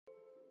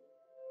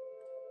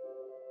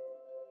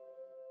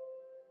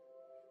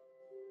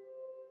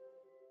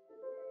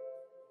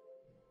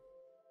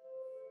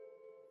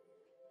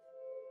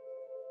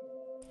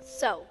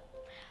So,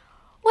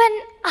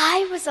 when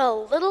I was a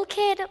little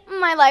kid,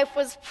 my life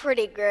was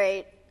pretty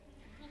great.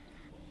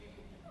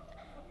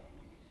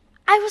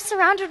 I was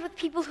surrounded with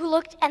people who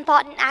looked and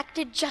thought and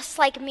acted just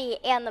like me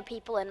and the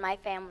people in my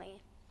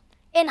family.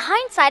 In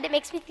hindsight, it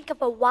makes me think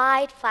of a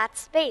wide, flat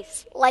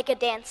space, like a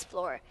dance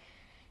floor.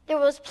 There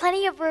was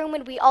plenty of room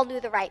and we all knew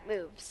the right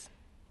moves.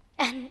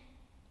 And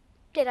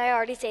did I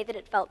already say that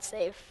it felt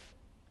safe?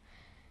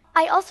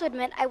 I also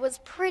admit I was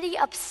pretty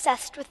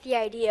obsessed with the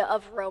idea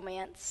of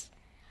romance.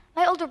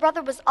 My older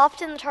brother was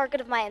often the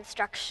target of my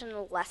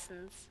instructional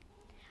lessons.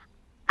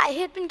 I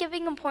had been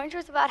giving him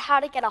pointers about how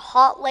to get a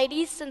hot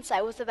lady since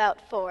I was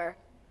about 4.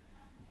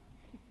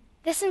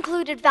 This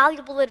included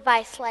valuable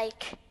advice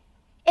like,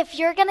 if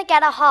you're gonna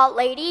get a hot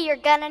lady, you're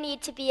gonna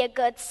need to be a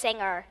good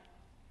singer.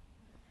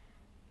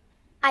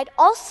 I'd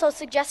also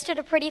suggested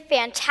a pretty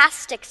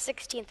fantastic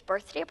 16th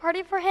birthday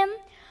party for him,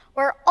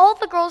 where all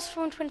the girls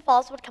from Twin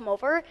Falls would come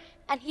over,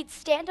 and he'd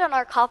stand on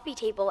our coffee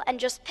table and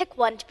just pick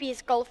one to be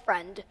his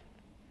girlfriend.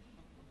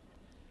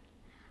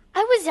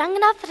 I was young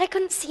enough that I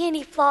couldn't see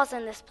any flaws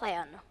in this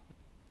plan.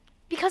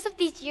 Because of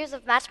these years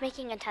of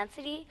matchmaking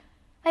intensity,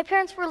 my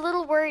parents were a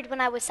little worried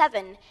when I was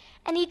 7,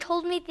 and he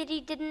told me that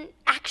he didn't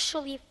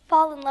actually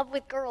fall in love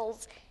with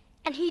girls,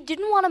 and he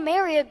didn't want to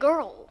marry a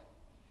girl.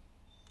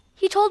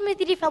 He told me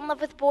that he fell in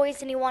love with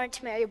boys and he wanted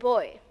to marry a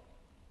boy.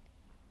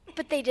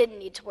 But they didn't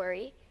need to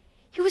worry.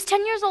 He was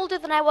 10 years older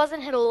than I was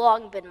and had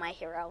long been my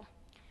hero.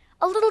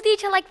 A little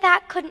detail like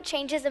that couldn't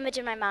change his image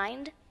in my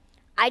mind.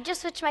 I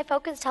just switched my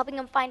focus to helping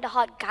him find a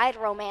hot guy to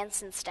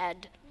romance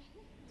instead.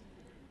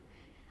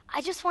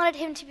 I just wanted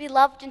him to be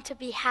loved and to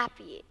be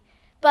happy.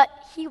 But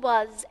he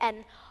was,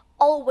 and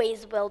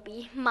always will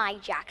be, my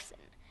Jackson,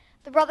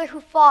 the brother who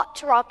fought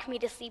to rock me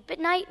to sleep at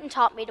night and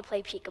taught me to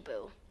play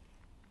peekaboo.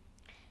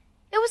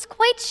 It was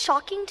quite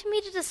shocking to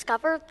me to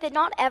discover that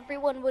not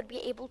everyone would be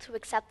able to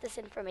accept this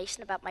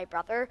information about my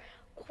brother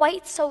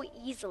quite so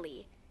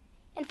easily.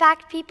 In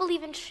fact, people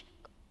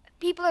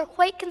are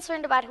quite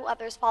concerned about who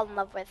others fall in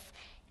love with,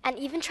 and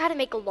even try to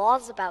make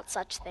laws about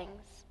such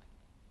things.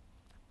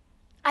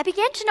 I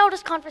began to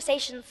notice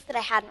conversations that I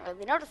hadn't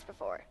really noticed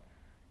before.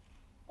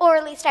 Or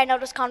at least I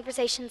noticed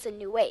conversations in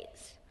new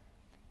ways.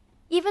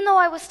 Even though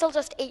I was still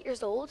just 8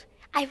 years old,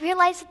 I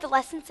realized that the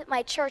lessons at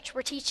my church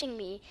were teaching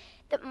me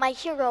that my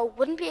hero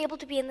wouldn't be able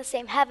to be in the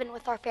same heaven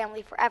with our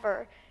family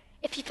forever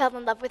if he fell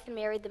in love with and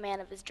married the man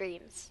of his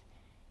dreams.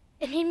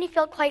 It made me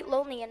feel quite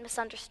lonely and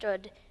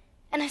misunderstood,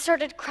 and I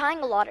started crying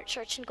a lot at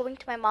church and going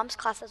to my mom's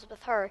classes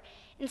with her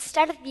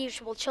instead of the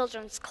usual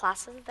children's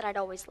classes that I'd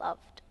always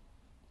loved.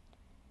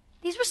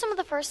 These were some of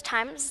the first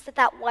times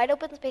that wide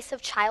open space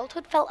of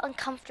childhood felt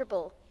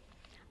uncomfortable.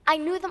 I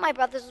knew that my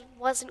brother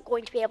wasn't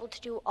going to be able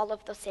to do all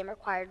of those same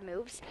required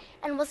moves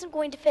and wasn't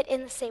going to fit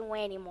in the same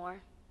way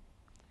anymore.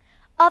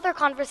 Other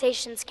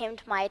conversations came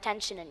to my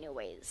attention in new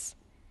ways.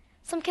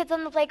 Some kids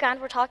on the playground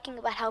were talking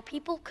about how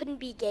people couldn't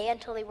be gay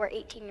until they were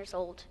 18 years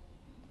old.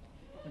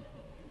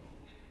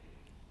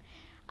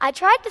 I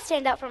tried to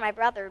stand up for my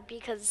brother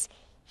because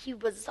he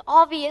was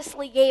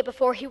obviously gay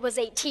before he was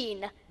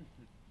 18.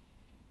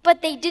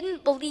 But they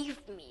didn't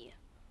believe me.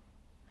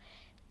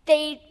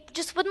 They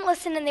just wouldn't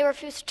listen and they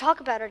refused to talk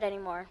about it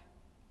anymore.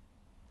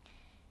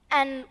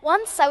 And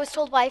once I was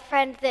told by a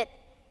friend that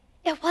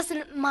it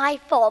wasn't my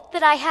fault,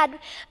 that I had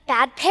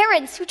bad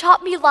parents who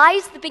taught me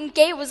lies that being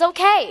gay was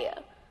okay.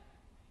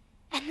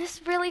 And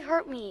this really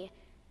hurt me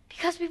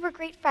because we were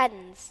great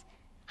friends.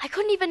 I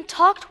couldn't even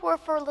talk to her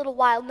for a little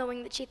while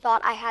knowing that she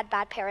thought I had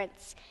bad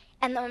parents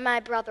and that my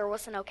brother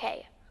wasn't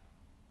okay.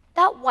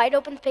 That wide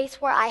open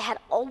space where I had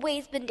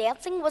always been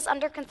dancing was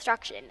under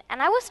construction,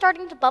 and I was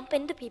starting to bump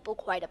into people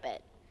quite a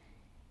bit.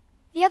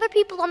 The other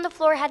people on the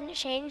floor hadn't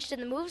changed,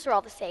 and the moves were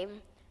all the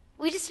same.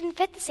 We just didn't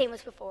fit the same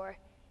as before.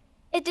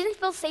 It didn't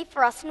feel safe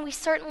for us, and we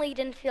certainly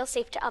didn't feel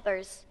safe to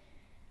others.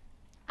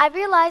 I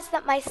realized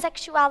that my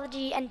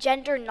sexuality and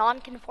gender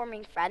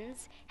non-conforming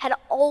friends had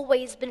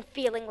always been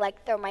feeling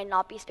like there might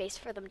not be space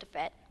for them to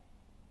fit.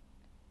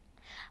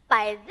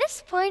 By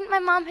this point, my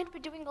mom had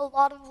been doing a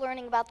lot of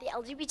learning about the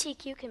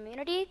LGBTQ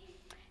community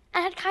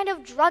and had kind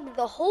of drugged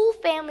the whole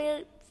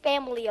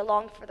family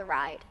along for the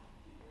ride.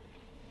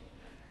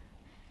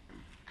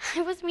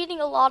 I was meeting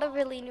a lot of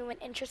really new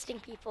and interesting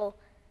people.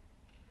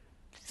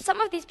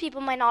 Some of these people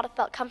might not have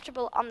felt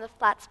comfortable on the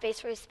flat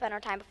space where we spent our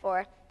time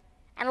before,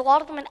 and a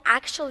lot of them had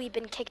actually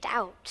been kicked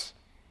out.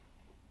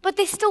 But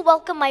they still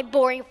welcomed my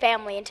boring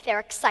family into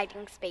their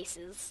exciting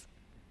spaces.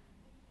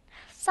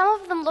 Some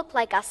of them look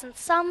like us, and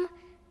some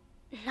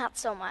not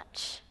so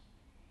much.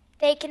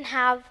 They can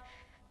have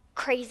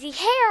crazy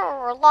hair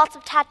or lots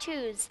of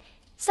tattoos.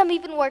 Some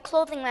even wear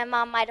clothing my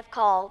mom might have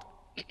called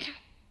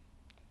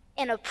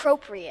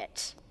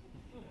inappropriate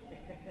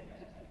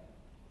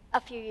a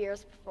few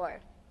years before.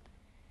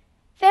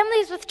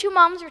 Families with 2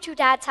 moms or 2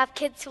 dads have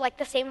kids who like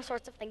the same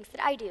sorts of things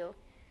that I do.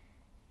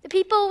 The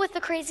people with the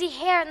crazy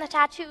hair and the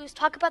tattoos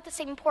talk about the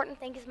same important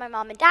things my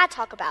mom and dad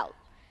talk about,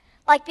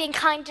 like being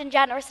kind and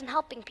generous and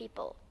helping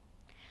people.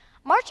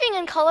 Marching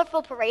in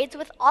colorful parades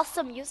with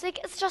awesome music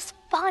is just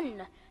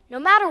fun, no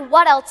matter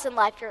what else in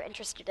life you're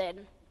interested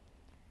in.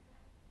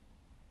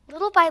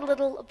 Little by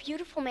little, a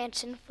beautiful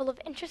mansion full of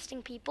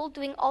interesting people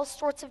doing all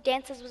sorts of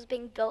dances was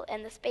being built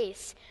in the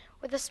space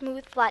where the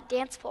smooth, flat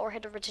dance floor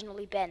had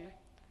originally been.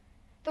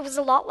 There was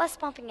a lot less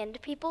bumping into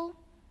people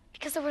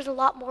because there was a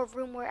lot more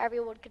room where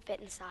everyone could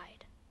fit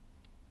inside.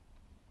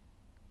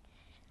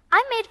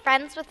 I made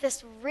friends with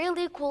this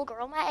really cool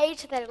girl my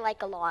age that I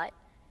like a lot.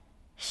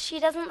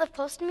 She doesn't live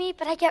close to me,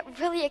 but I get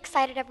really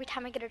excited every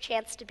time I get a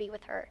chance to be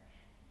with her.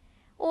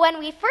 When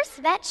we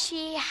first met,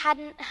 she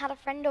hadn't had a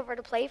friend over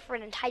to play for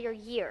an entire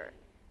year,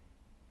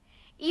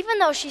 even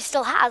though she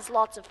still has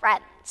lots of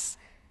friends.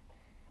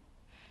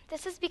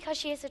 This is because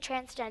she is a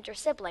transgender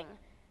sibling,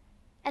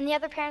 and the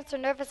other parents are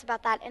nervous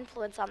about that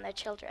influence on their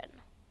children.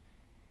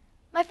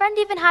 My friend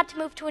even had to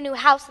move to a new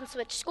house and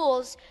switch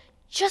schools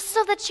just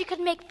so that she could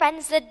make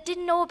friends that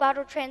didn't know about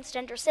her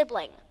transgender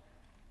sibling.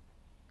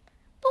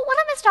 But what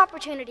a missed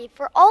opportunity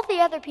for all the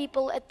other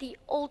people at the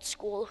old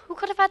school who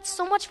could have had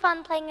so much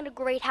fun playing in a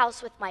great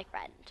house with my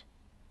friend.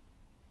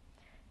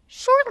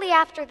 Shortly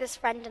after this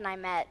friend and I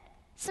met,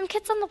 some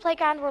kids on the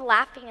playground were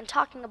laughing and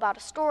talking about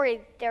a story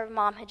their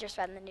mom had just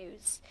read in the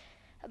news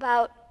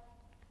about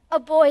a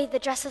boy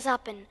that dresses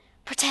up and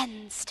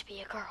pretends to be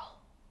a girl.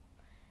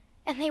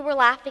 And they were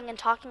laughing and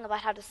talking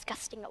about how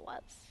disgusting it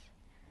was.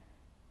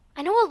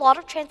 I know a lot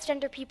of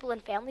transgender people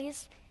and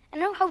families,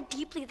 and I know how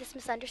deeply this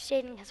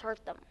misunderstanding has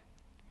hurt them.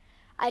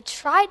 I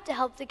tried to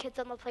help the kids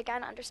on the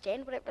playground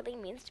understand what it really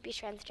means to be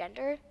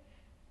transgender,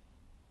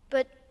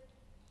 but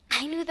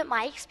I knew that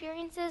my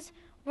experiences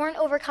weren't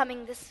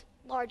overcoming this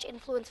large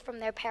influence from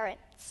their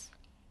parents.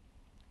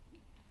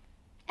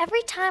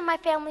 Every time my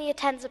family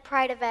attends a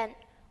Pride event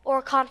or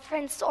a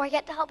conference or I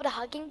get to help at a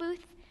hugging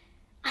booth,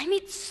 I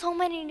meet so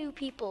many new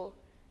people.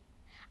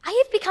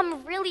 I have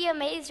become really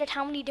amazed at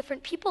how many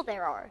different people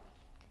there are.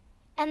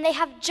 And they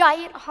have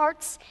giant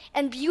hearts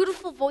and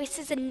beautiful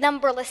voices and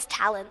numberless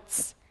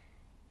talents.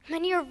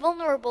 Many are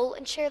vulnerable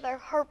and share their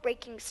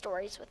heartbreaking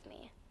stories with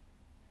me.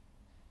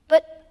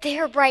 But they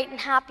are bright and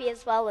happy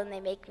as well, and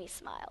they make me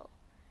smile.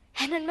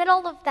 And amid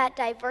all of that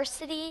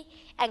diversity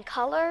and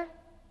color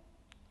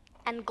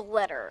and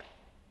glitter,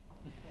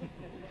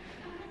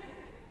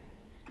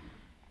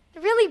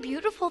 the really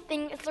beautiful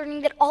thing is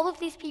learning that all of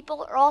these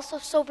people are also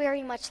so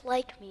very much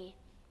like me.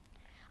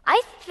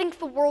 I think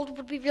the world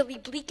would be really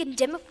bleak and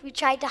dim if we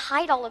tried to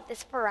hide all of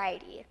this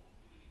variety.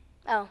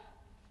 Oh,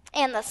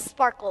 and the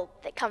sparkle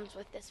that comes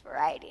with this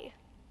variety.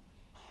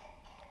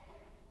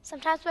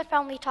 Sometimes my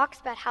family talks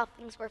about how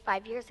things were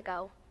 5 years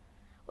ago,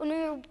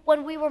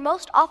 when we were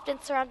most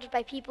often surrounded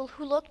by people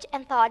who looked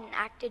and thought and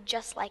acted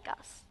just like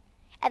us.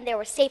 And there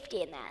was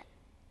safety in that.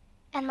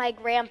 And my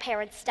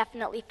grandparents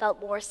definitely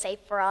felt more safe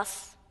for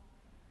us.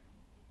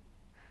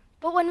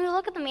 But when we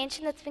look at the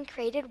mansion that's been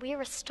created, we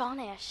are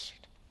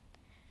astonished.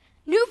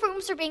 New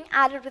rooms are being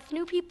added with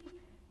new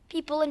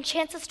people and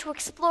chances to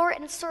explore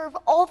and serve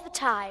all the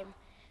time.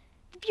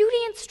 The beauty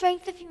and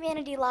strength of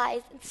humanity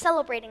lies in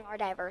celebrating our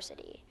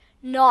diversity,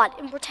 not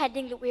in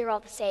pretending that we are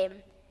all the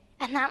same.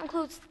 And that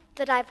includes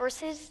the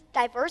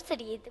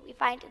diversity that we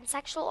find in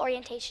sexual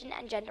orientation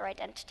and gender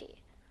identity.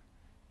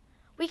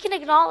 We can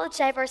acknowledge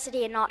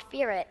diversity and not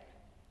fear it.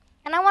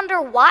 And I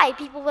wonder why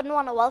people wouldn't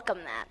want to welcome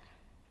that.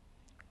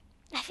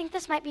 I think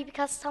this might be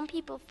because some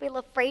people feel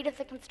afraid of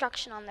the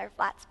construction on their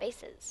flat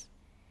spaces.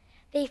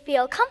 They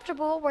feel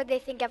comfortable where they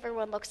think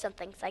everyone looks and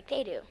thinks like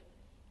they do.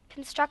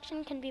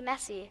 Construction can be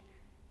messy,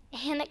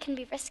 and it can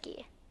be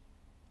risky.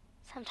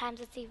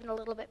 Sometimes it's even a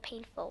little bit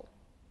painful.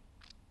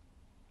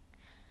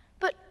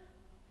 But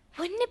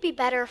wouldn't it be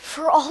better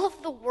for all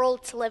of the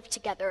world to live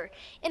together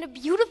in a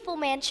beautiful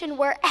mansion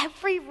where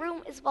every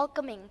room is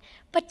welcoming,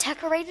 but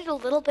decorated a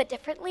little bit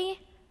differently?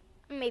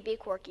 Maybe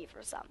quirky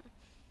for some.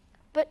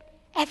 But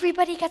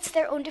everybody gets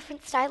their own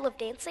different style of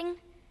dancing,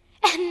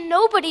 and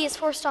nobody is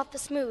forced off the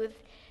smooth,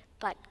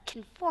 but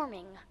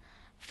conforming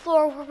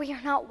floor where we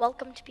are not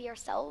welcome to be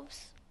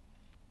ourselves.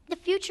 The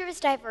future is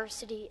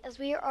diversity, as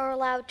we are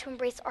allowed to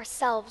embrace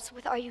ourselves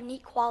with our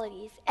unique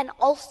qualities and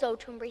also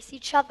to embrace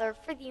each other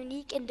for the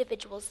unique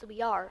individuals that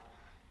we are.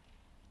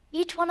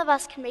 Each one of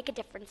us can make a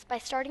difference by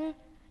starting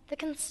the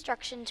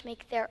construction to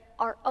make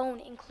our own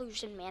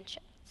inclusion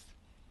mansions.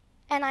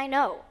 And I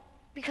know,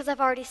 because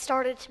I've already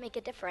started to make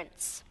a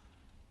difference.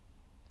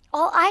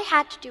 All I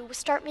had to do was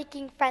start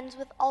making friends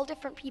with all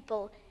different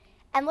people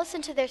and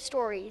listen to their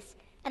stories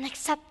and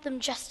accept them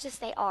just as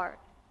they are.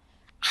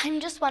 I'm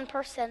just one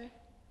person.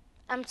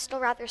 I'm still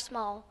rather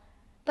small,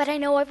 but I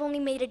know I've only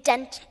made a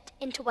dent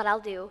into what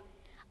I'll do.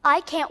 I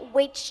can't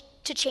wait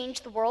to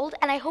change the world,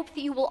 and I hope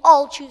that you will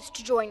all choose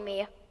to join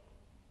me.